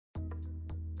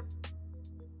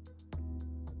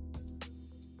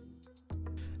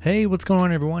Hey, what's going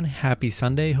on, everyone? Happy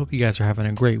Sunday. Hope you guys are having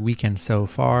a great weekend so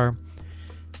far.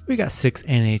 We got 6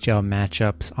 NHL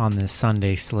matchups on this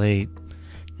Sunday slate.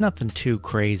 Nothing too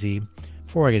crazy.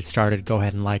 Before I get started, go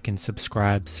ahead and like and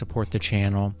subscribe, support the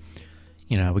channel.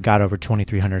 You know, we got over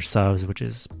 2,300 subs, which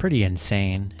is pretty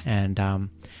insane. But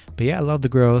yeah, I love the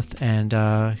growth, and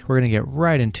we're going to get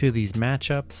right into these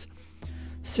matchups.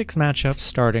 6 matchups,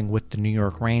 starting with the New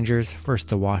York Rangers versus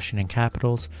the Washington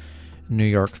Capitals. New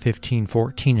York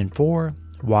 15-14-4,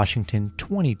 Washington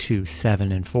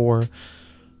 22-7-4.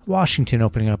 Washington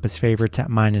opening up as favorites at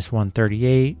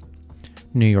 -138.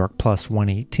 New York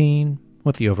 +118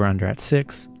 with the over-under at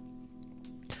 6.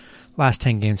 Last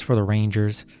 10 games for the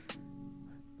Rangers,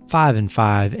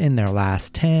 5-5 in their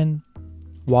last 10.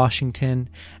 Washington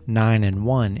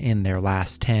 9-1 in their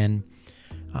last 10.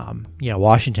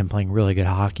 Washington playing really good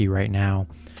hockey right now.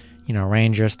 You know,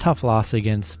 Rangers, tough loss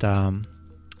against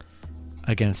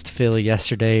Philly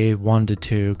yesterday,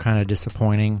 1-2, kind of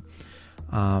disappointing.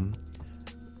 The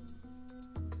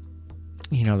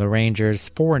Rangers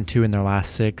 4-2 in their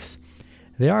last 6.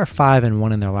 They are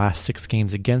 5-1 in their last 6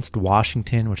 games against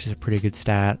Washington, which is a pretty good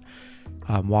stat.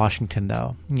 Washington,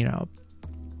 though,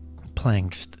 playing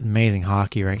just amazing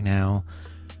hockey right now.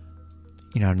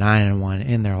 9-1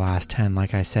 in their last 10.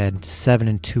 Like I said,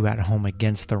 7-2 at home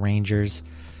against the Rangers.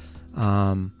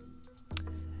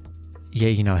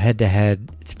 Head to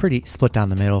head, it's pretty split down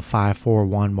the middle.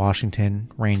 5-4-1 Washington,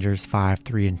 Rangers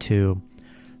 5-3-2.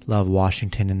 Love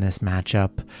Washington in this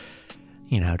matchup.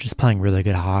 Just playing really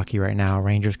good hockey right now.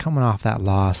 Rangers coming off that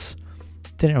loss,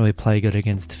 didn't really play good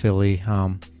against Philly.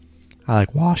 I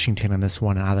like Washington in this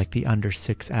one, and I like the under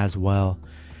 6 as well.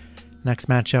 Next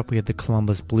matchup, we have the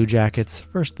Columbus Blue Jackets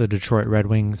versus the Detroit Red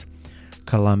Wings.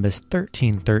 Columbus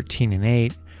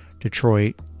 13-13-8,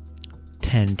 Detroit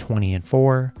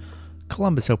 10-20-4.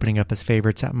 Columbus opening up as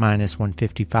favorites at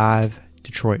 -155,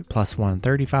 Detroit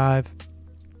 +135,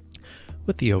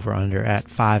 with the over-under at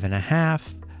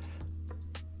 5.5.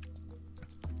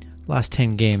 Last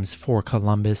 10 games for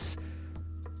Columbus,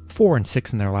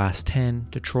 4-6 in their last 10.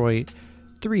 Detroit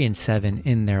 3-7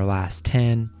 in their last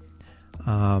 10.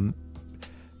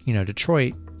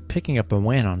 Detroit picking up a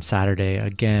win on Saturday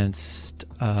against,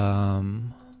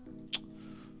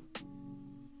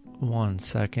 one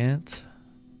second.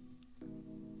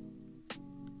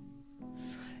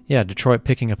 Yeah, Detroit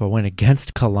picking up a win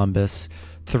against Columbus,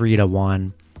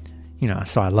 3-1.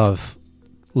 So I love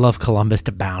Columbus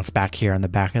to bounce back here on the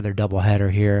back of their doubleheader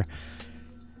here.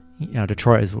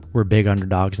 Detroit we're big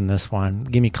underdogs in this one.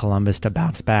 Give me Columbus to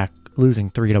bounce back, losing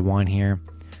 3-1 here.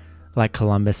 I like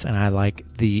Columbus, and I like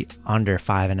the under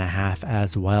 5.5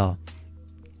 as well.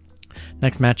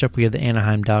 Next matchup, we have the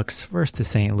Anaheim Ducks versus the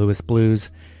St. Louis Blues.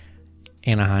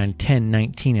 Anaheim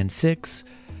 10-19-6.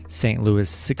 St. Louis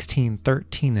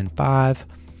 16-13-5.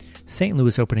 St.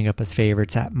 Louis opening up as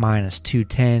favorites at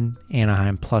 -210.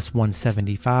 Anaheim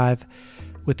 +175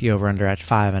 with the over-under at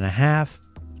 5.5.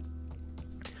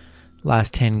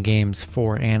 Last 10 games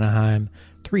for Anaheim,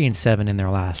 3-7 in their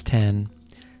last 10.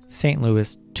 St.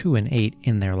 Louis 2-8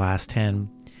 in their last 10.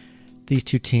 These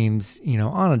two teams,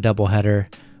 on a doubleheader,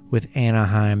 with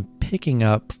Anaheim picking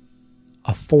up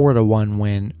a 4-1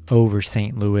 win over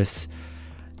St. Louis.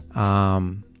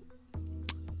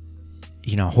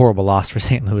 Horrible loss for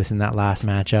St. Louis in that last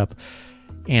matchup.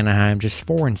 Anaheim just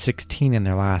 4-16 in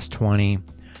their last 20,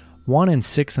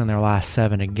 1-6 in their last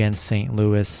 7 against St.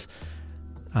 Louis.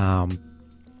 So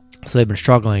they've been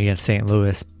struggling against St.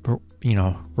 Louis,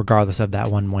 regardless of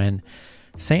that one win.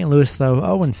 St. Louis, though,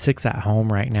 0-6 at home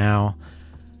right now,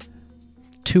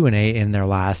 2-8 in their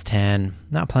last 10.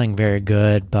 Not playing very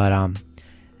good, but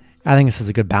I think this is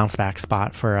a good bounce back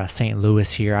spot for St.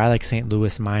 Louis here. I like St.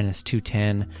 Louis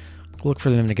 -210. Look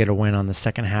for them to get a win on the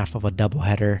second half of a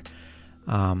doubleheader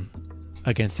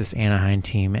against this Anaheim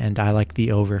team, and I like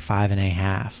the over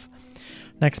 5.5.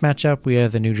 Next matchup, we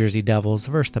have the New Jersey Devils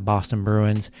versus the Boston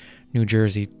Bruins. New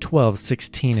Jersey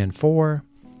 12-16-4,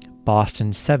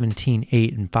 Boston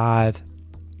 17-8-5.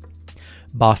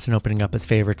 Boston opening up as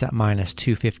favorites at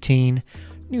 -215.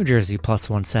 New Jersey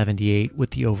 +178 with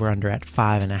the over-under at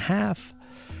 5.5.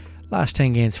 Last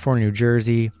 10 games for New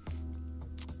Jersey,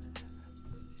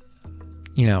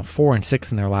 4-6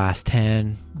 in their last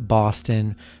 10.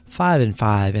 Boston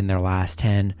 5-5 in their last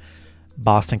 10.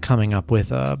 Boston coming up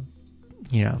with a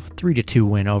 3-2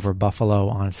 win over Buffalo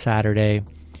on Saturday.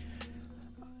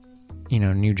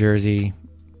 New Jersey,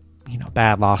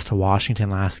 bad loss to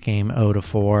Washington last game,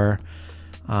 0-4.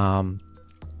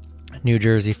 New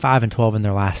Jersey 5-12 in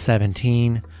their last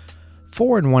 17.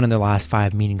 4-1 in their last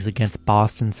 5 meetings against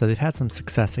Boston, so they've had some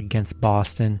success against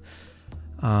Boston.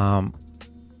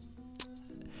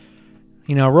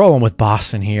 Rolling with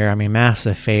Boston here. I mean,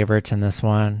 massive favorites in this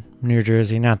one. New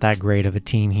Jersey, not that great of a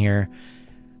team here.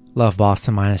 Love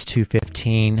Boston minus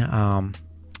 215.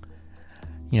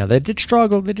 They did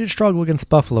struggle. They did struggle against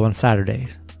Buffalo on Saturday.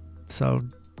 So,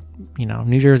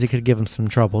 New Jersey could give them some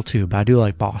trouble too. But I do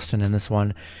like Boston in this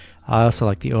one. I also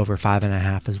like the over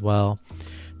 5.5 as well.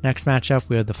 Next matchup,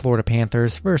 we have the Florida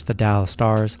Panthers versus the Dallas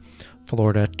Stars.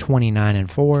 Florida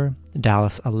 29-4.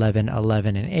 Dallas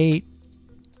 11-11-8.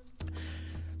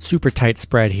 Super tight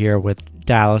spread here with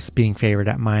Dallas being favored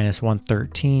at minus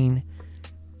 113.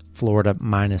 Florida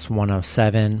minus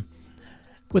 107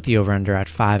 with the over-under at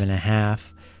 5.5.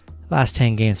 Last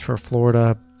 10 games for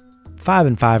Florida,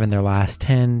 5-5 in their last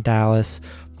 10. Dallas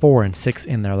 4-6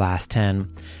 in their last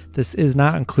 10. This is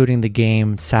not including the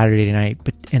game Saturday night,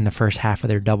 but in the first half of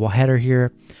their doubleheader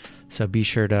here. So be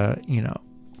sure to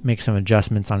make some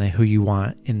adjustments on who you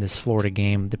want in this Florida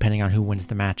game, depending on who wins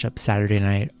the matchup Saturday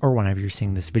night or whenever you're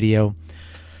seeing this video.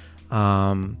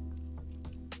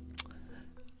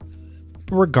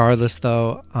 Regardless,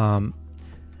 though,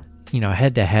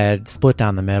 head-to-head, split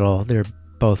down the middle. They're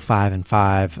both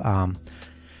 5-5.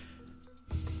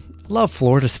 Love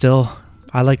Florida still.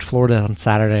 I liked Florida on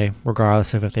Saturday,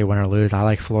 regardless of if they win or lose. I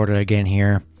like Florida again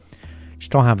here.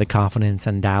 Just don't have the confidence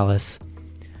in Dallas.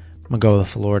 I'm going to go with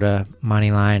Florida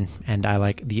money line, and I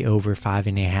like the over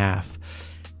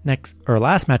 5.5.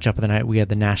 Last matchup of the night, we had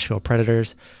the Nashville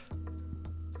Predators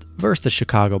versus the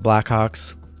Chicago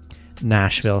Blackhawks.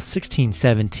 Nashville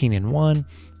 16-17-1.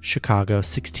 Chicago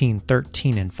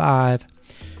 16-13-5.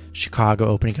 Chicago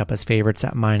opening up as favorites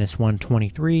at minus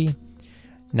 123.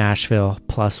 Nashville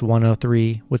plus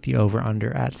 103 with the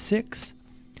over-under at 6.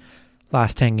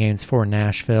 Last 10 games for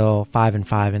Nashville,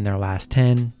 5-5 in their last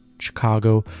 10.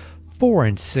 Chicago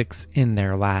 4-6 in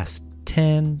their last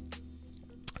 10.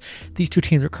 These two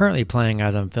teams are currently playing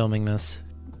as I'm filming this,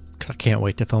 because I can't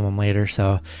wait to film them later.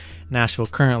 So Nashville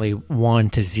currently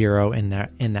 1-0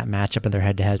 in that matchup in their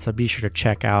head-to-head. So be sure to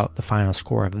check out the final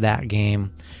score of that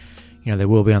game. They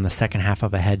will be on the second half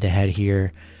of a head-to-head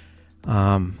here.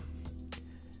 I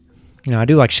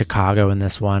do like Chicago in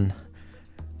this one.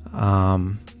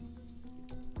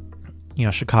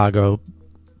 Chicago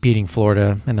beating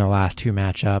Florida in their last two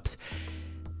matchups.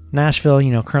 Nashville,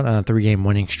 currently on a 3-game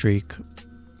winning streak.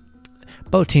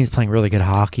 Both teams playing really good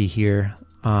hockey here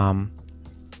in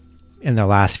their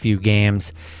last few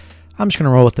games. I'm just going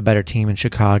to roll with the better team in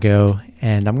Chicago,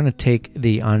 and I'm going to take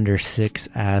the under 6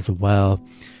 as well.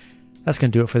 That's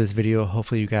going to do it for this video.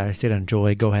 Hopefully you guys did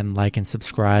enjoy. Go ahead and like and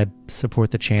subscribe.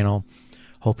 Support the channel.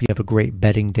 Hope you have a great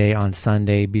betting day on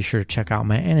Sunday. Be sure to check out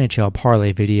my NHL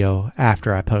parlay video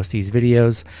after I post these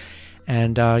videos.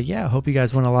 And hope you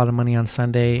guys win a lot of money on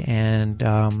Sunday, and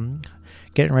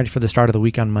getting ready for the start of the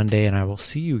week on Monday. And I will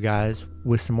see you guys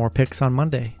with some more picks on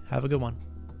Monday. Have a good one.